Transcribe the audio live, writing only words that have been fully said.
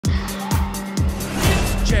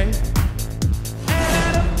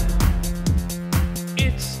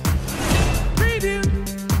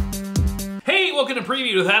Looking to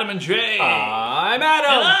Preview with Adam and Jay. I'm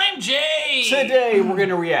Adam. And I'm Jay. Today we're going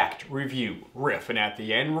to react, review, riff, and at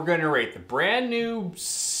the end we're going to rate the brand new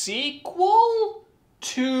sequel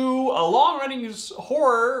to a long-running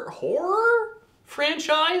horror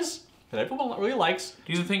franchise that everyone really likes.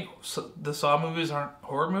 Do you think the Saw movies aren't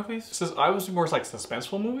horror movies? I was more like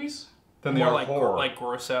suspenseful movies than they More are like horror. like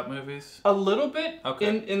gross out movies? A little bit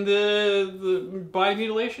in the body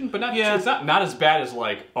mutilation, but not. Yeah. It's not as bad as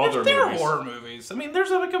like other They're movies. horror movies. I mean,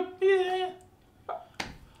 there's like a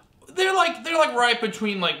They're like right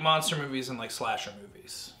between like monster movies and like slasher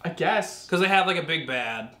movies. I guess Because they have like a big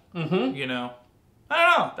bad. You know. I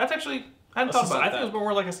don't know. That's actually I hadn't thought about that. I think it was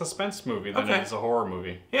more like a suspense movie than it is a horror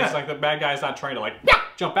movie. Yeah. It's like the bad guy's not trying to like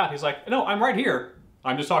jump out. He's like, no, I'm right here.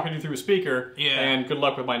 I'm just talking to you through a speaker. Yeah. And good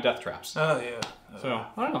luck with my death traps. Oh yeah. So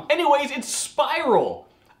I don't know. Anyways, it's Spiral.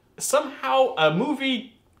 Somehow a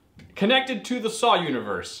movie connected to the Saw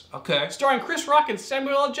universe. Okay. Starring Chris Rock and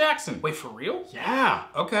Samuel L. Jackson. Wait, for real? Yeah.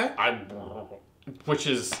 Okay. Which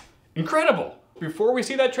is incredible. Before we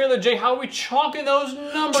see that trailer, Jay, how are we chalking those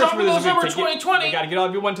numbers? Chalking those numbers 2020. We gotta get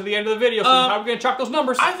everyone to the end of the video, so how are we gonna chalk those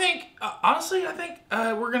numbers? I think, honestly,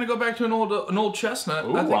 we're gonna go back to an old chestnut.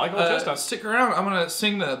 Ooh, I like old chestnut. Stick around. I'm gonna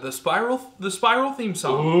sing the Spiral theme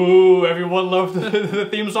song. Ooh, everyone loved the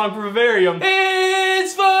theme song for Vivarium.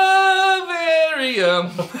 It's Vivarium.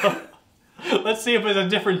 Let's see if it's a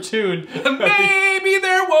different tune. Maybe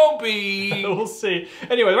there won't be. We'll see.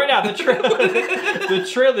 Anyway, right now the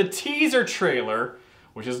teaser trailer,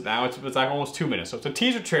 which is now it's like almost 2 minutes. So it's a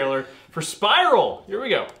teaser trailer for Spiral. Here we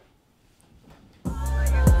go.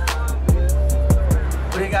 What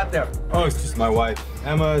do you got there? Oh, it's just my wife,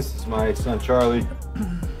 Emma. This is my son, Charlie.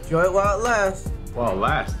 Enjoy it while it lasts. Well,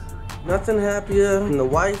 last. Nothing happier than the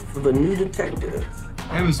wife of a new detective.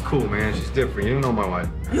 Emma's cool, man. She's different. You don't know my wife.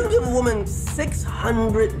 You give a woman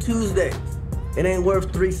 600 Tuesdays. It ain't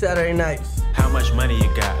worth 3 Saturday nights. How much money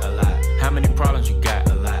you got? A lot. How many problems you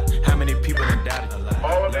got? A lot. How many people that doubted? A lot.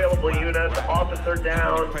 All available units, officer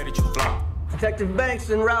down. Pray that you flop. Detective Banks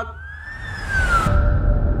en route.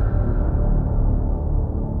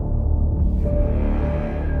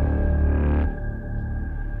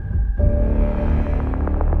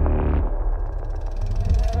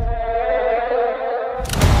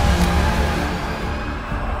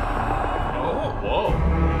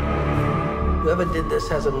 Whoever did this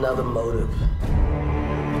has another motive.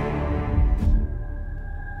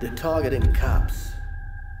 They're targeting cops.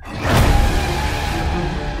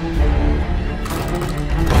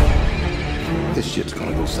 This shit's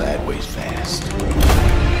gonna go sideways fast.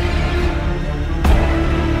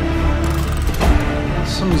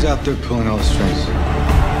 Somebody's out there pulling all the strings.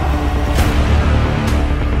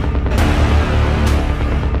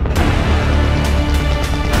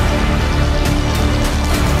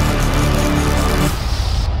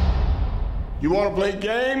 You wanna play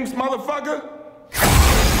games, motherfucker?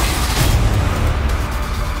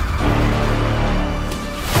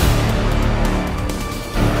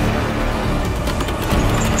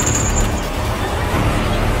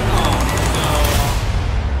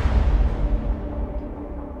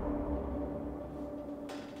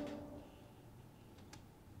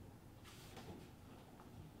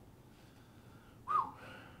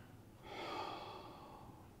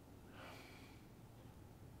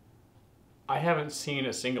 I haven't seen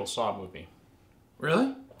a single Saw movie.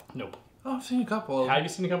 Really? Nope. Oh, I've seen a couple of them. Have you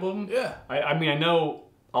seen a couple of them? Yeah. I mean, I know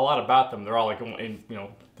a lot about them. They're all like in the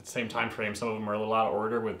same time frame. Some of them are a little out of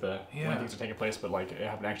order with when things are taking place, but like I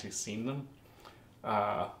haven't actually seen them.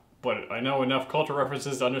 But I know enough cultural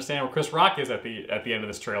references to understand where Chris Rock is at the end of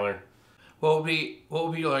this trailer. What would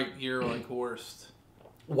be like your like worst?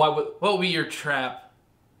 What would be your trap?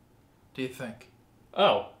 Do you think?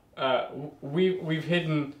 Oh, we've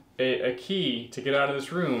hidden a key to get out of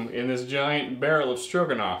this room in this giant barrel of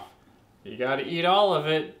stroganoff. You got to eat all of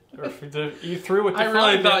it, or eat through it. I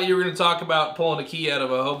really thought you were going to talk about pulling a key out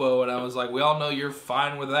of a hobo, and I was like, we all know you're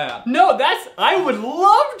fine with that. No, I would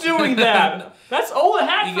love doing that. That's all it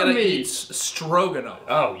had for me. You gotta eat stroganoff.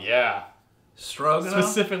 Oh yeah, stroganoff.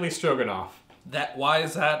 Specifically stroganoff. Why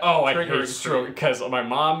is that? Oh, I hate stroganoff because my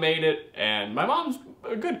mom made it, and my mom's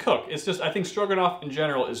a good cook. It's just I think stroganoff in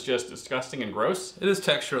general is just disgusting and gross. It is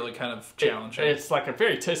texturally kind of challenging. It's like a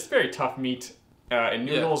very tough meat and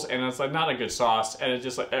noodles, and it's like not a good sauce, and it's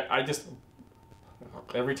just like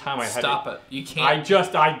every time I had Stop it. You can't.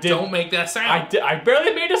 I did. Don't make that sound. I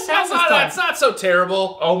barely made a sound this time. That's not so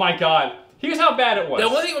terrible. Oh my god. Here's how bad it was. The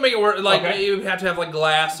only thing that would make it worse, like you have to have like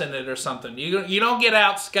glass in it or something. You don't get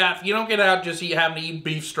out, Scott. You don't get out just having to eat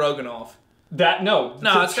beef stroganoff. No,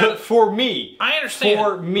 it's for me. I understand.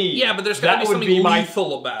 For me. Yeah, but there's got to be something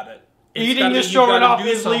lethal about it. Eating the stroganoff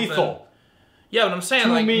is lethal. Yeah, but I'm saying,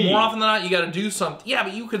 To like, me. more often than not, you got to do something. Yeah,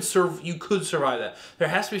 but you could survive that. There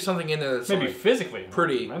has to be something in there that's Maybe like, physically.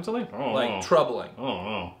 pretty, mentally? Oh, like, no. troubling. Oh,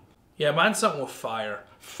 no. Yeah, mine's something with fire.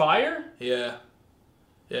 Fire? Yeah.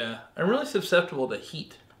 Yeah. I'm really susceptible to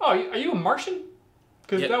heat. Oh, are you a Martian?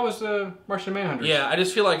 Because Yeah. that was Martian Manhunter. Yeah, I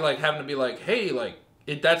just feel like having to be like, hey, like,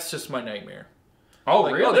 that's just my nightmare. Oh,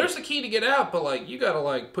 Like, really? oh, there's the key to get out, but, like, you got to,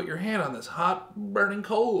 like, put your hand on this hot, burning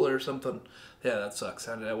coal or something. Yeah, that sucks.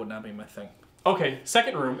 That would not be my thing. Okay,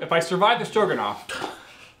 second room. If I survive the stroganoff.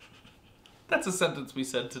 That's a sentence we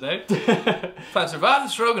said today. If I survive the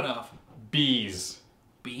stroganoff. Bees.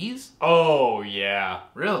 Bees? Oh, yeah.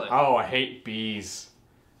 Really? Oh, I hate bees.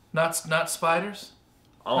 Not spiders?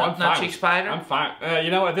 Oh, Not- I'm not fine. cheek spider? I'm fine.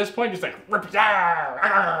 You know, at this point, just like...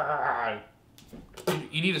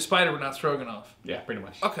 You need a spider, but not stroganoff. Yeah, pretty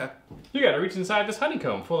much. Okay. You gotta reach inside this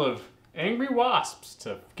honeycomb full of angry wasps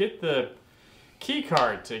to get the key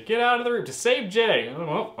card to get out of the room, to save Jay.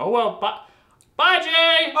 Oh well, bye,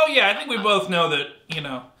 Jay! Oh yeah, I think we both know that, you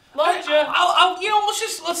know. Love ya! You know,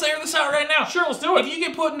 let's air this out right now. Sure, let's do it. If you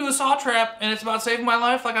get put into a saw trap and it's about saving my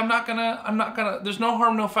life, like I'm not gonna, there's no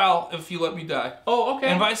harm, no foul if you let me die. Oh, okay.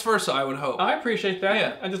 And vice versa, I would hope. I appreciate that.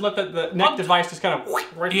 Yeah. I just let the neck device just kind of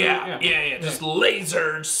right Yeah, through. yeah, just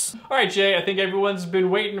lasers. All right, Jay, I think everyone's been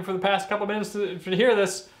waiting for the past couple minutes to hear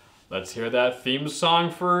this. Let's hear that theme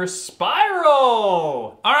song for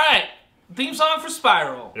Spiral. All right, theme song for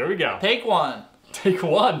Spiral. Here we go. Take one. Take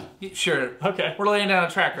one. Sure. Okay. We're laying down a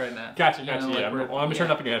track right now. Gotcha, You gotcha. know, Yeah. like Well, let me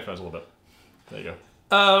turn up your headphones a little bit. There you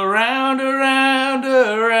go. Around, around,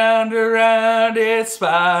 around, around, it's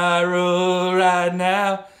Spiral right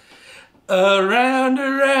now. Around,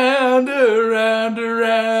 around, around,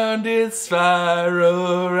 around, it's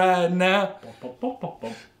Spiral right now.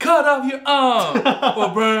 Cut off your arm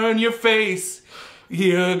or burn your face.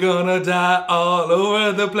 You're gonna die all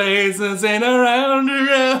over the place and saying around,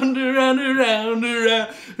 around, around, around, around,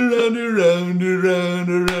 around, around,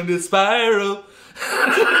 around, around, it's Spiral.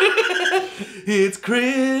 It's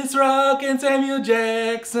Chris Rock and Samuel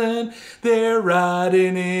Jackson. They're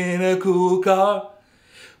riding in a cool car.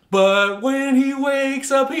 But when he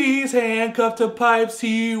wakes up, he's handcuffed to pipes.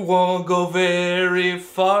 He won't go very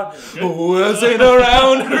far. Oh, I said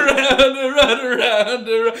around, around, around, around, around,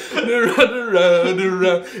 around, around,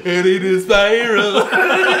 around, and it is Spiral.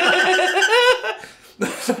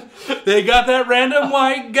 They got that random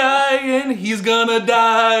white guy, and he's gonna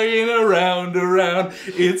die in a round, around.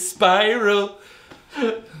 It's Spiral.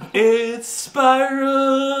 It's Spiral.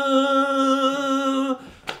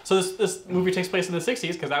 So this movie takes place in the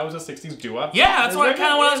 60s, because that was a 60s doo-wop. Yeah, that's what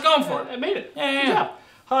kind of what I was going for. I made it. Yeah, Good yeah. job.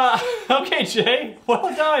 Okay, Jay.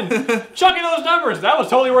 Well done. Chucking those numbers. That was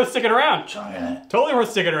totally worth sticking around. Totally worth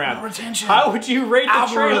sticking around. Retention. How would you rate the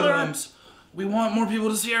trailer? Algorithms. We want more people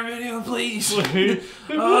to see our video, please.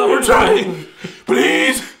 We're trying.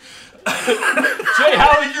 Please. Jay,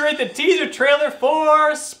 how would you rate the teaser trailer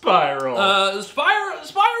for Spiral?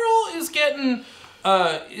 Spiral is getting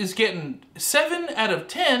 7 out of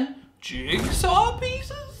 10 jigsaw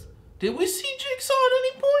pieces. Did we see Jigsaw at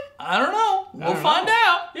any point? I don't know. We'll find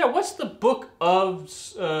out. Yeah, what's the book of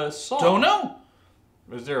Saw? Don't know.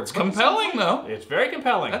 Is there a It's compelling though. It's very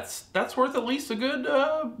compelling. That's worth at least a good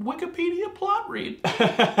Wikipedia plot read.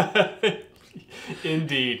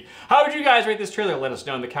 Indeed. How would you guys rate this trailer? Let us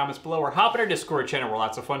know in the comments below, or hop in our Discord channel where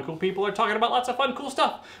lots of fun, cool people are talking about lots of fun, cool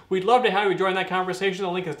stuff. We'd love to have you join that conversation.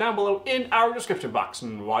 The link is down below in our description box.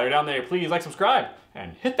 And while you're down there, please like, subscribe,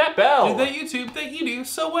 and hit that bell. Do that YouTube that you do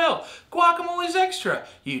so well. Guacamole's extra.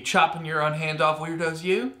 You chopping your own hand off weirdos,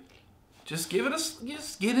 you? Just give it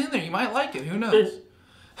just get in there. You might like it. Who knows?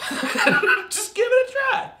 Just give it a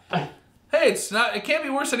try. Hey, it can't be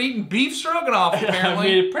worse than eating beef stroganoff,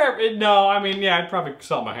 apparently. Yeah, I'd probably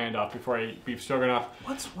saw my hand off before I eat beef stroganoff.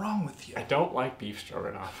 What's wrong with you? I don't like beef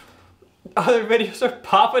stroganoff. Other videos are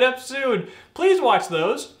popping up soon. Please watch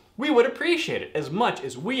those. We would appreciate it as much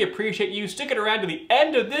as we appreciate you sticking around to the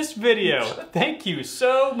end of this video. Thank you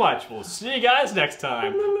so much. We'll see you guys next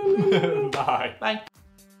time. Bye. Bye.